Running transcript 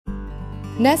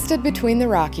Nested between the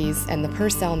Rockies and the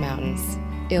Purcell Mountains,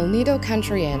 Nido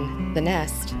Country Inn, the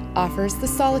Nest, offers the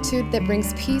solitude that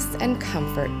brings peace and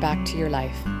comfort back to your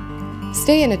life.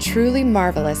 Stay in a truly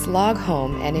marvelous log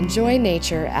home and enjoy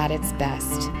nature at its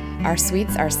best. Our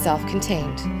suites are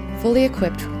self-contained, fully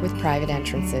equipped with private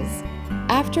entrances.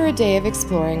 After a day of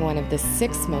exploring one of the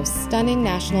 6 most stunning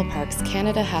national parks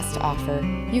Canada has to offer,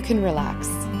 you can relax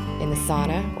in the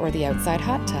sauna or the outside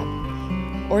hot tub,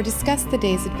 or discuss the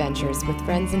day's adventures with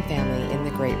friends and family in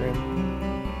the great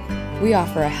room. We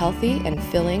offer a healthy and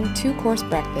filling 2-course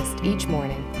breakfast each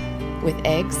morning, with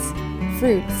eggs,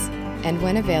 fruits, and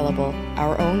when available,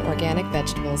 our own organic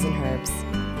vegetables and herbs.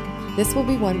 This will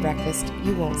be one breakfast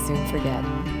you won't soon forget.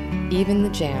 Even the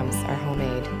jams are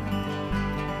homemade.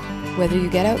 Whether you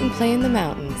get out and play in the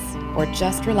mountains or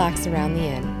just relax around the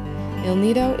inn,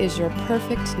 Nido is your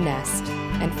perfect nest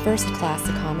and first-class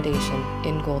accommodation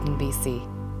in Golden, BC.